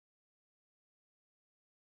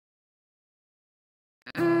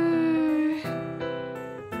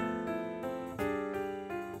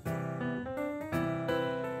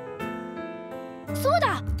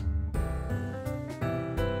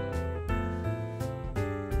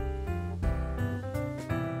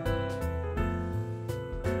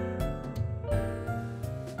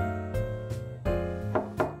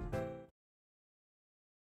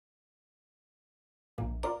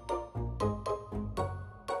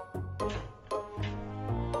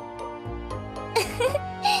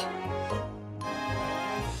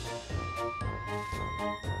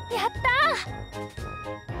やっ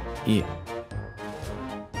たいえ。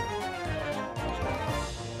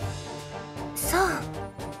そう。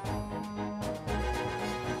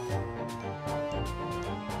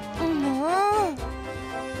もう。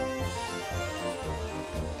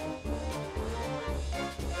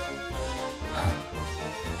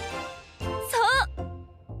そう。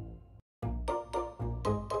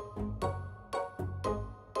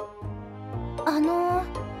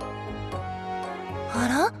あ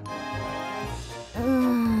ら？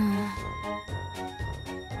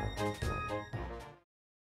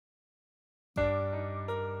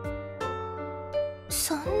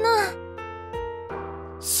そんな。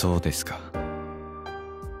そうですか。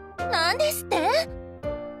なんですって？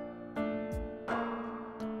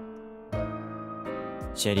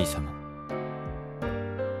シェリー様。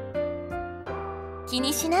気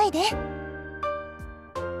にしないで。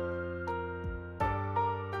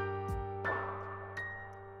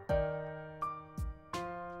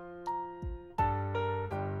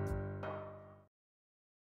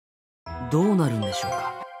どうなるんでしょう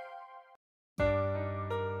か。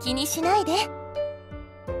気にしないで。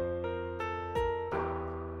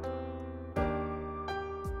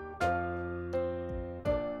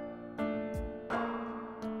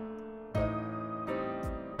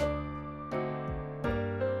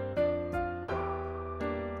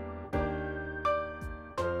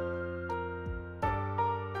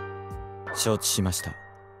承知しました。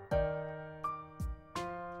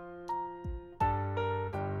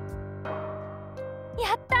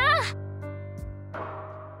やったー。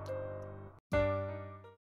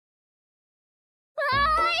わ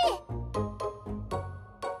ーい。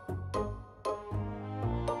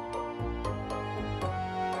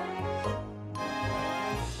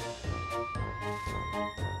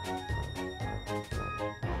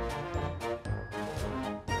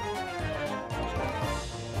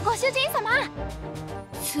ご主人様、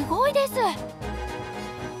すごいです。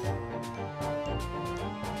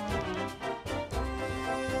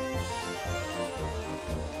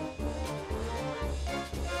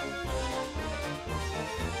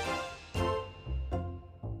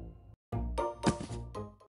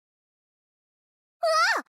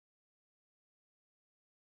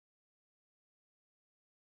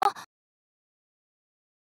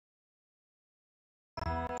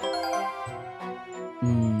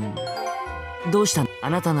どうしたの？あ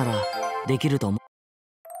なたならできると思う。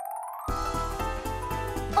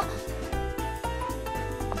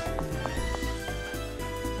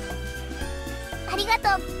ありがと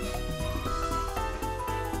う。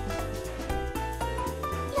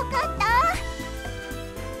よかった。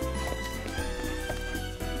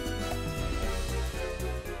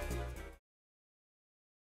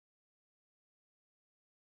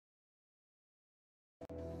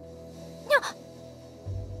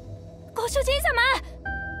ご主人様。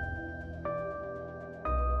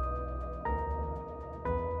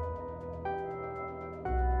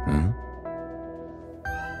うん？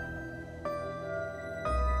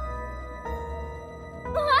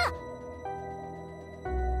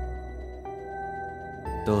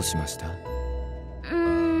どうしました？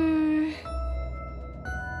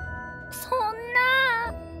そんな。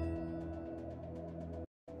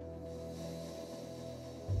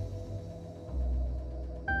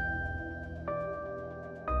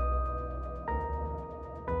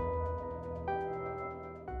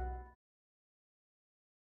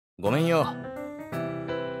ごめんよ。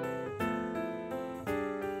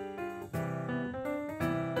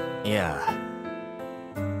いや。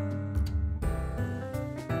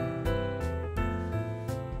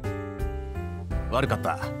悪かっ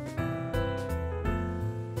た。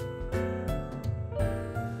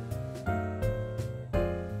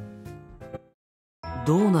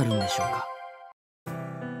どうなるんでしょうか。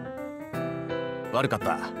悪かっ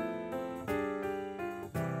た。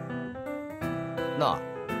なあ。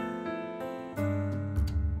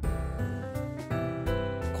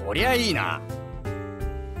こりゃいいな。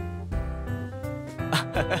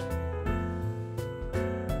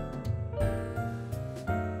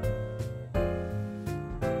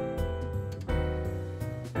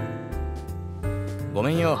ご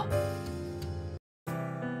めんよ。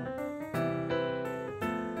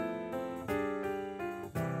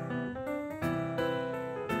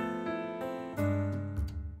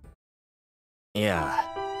いや。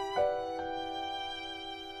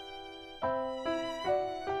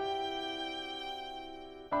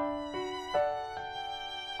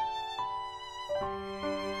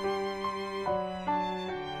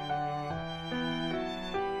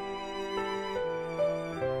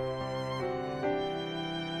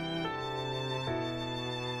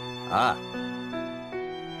あ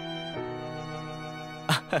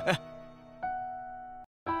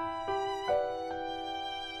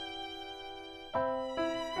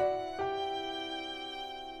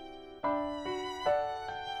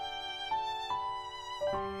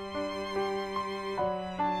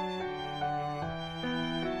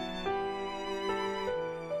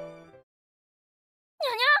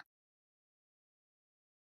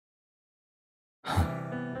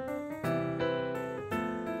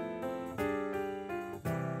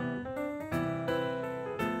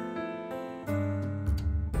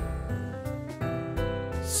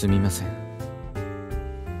すみません。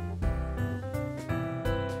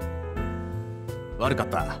悪かっ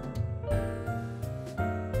た。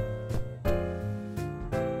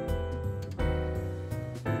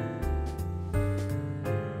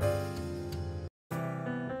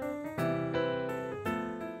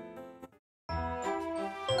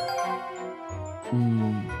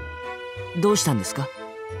どうしたんですか？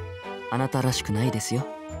あなたらしくないですよ。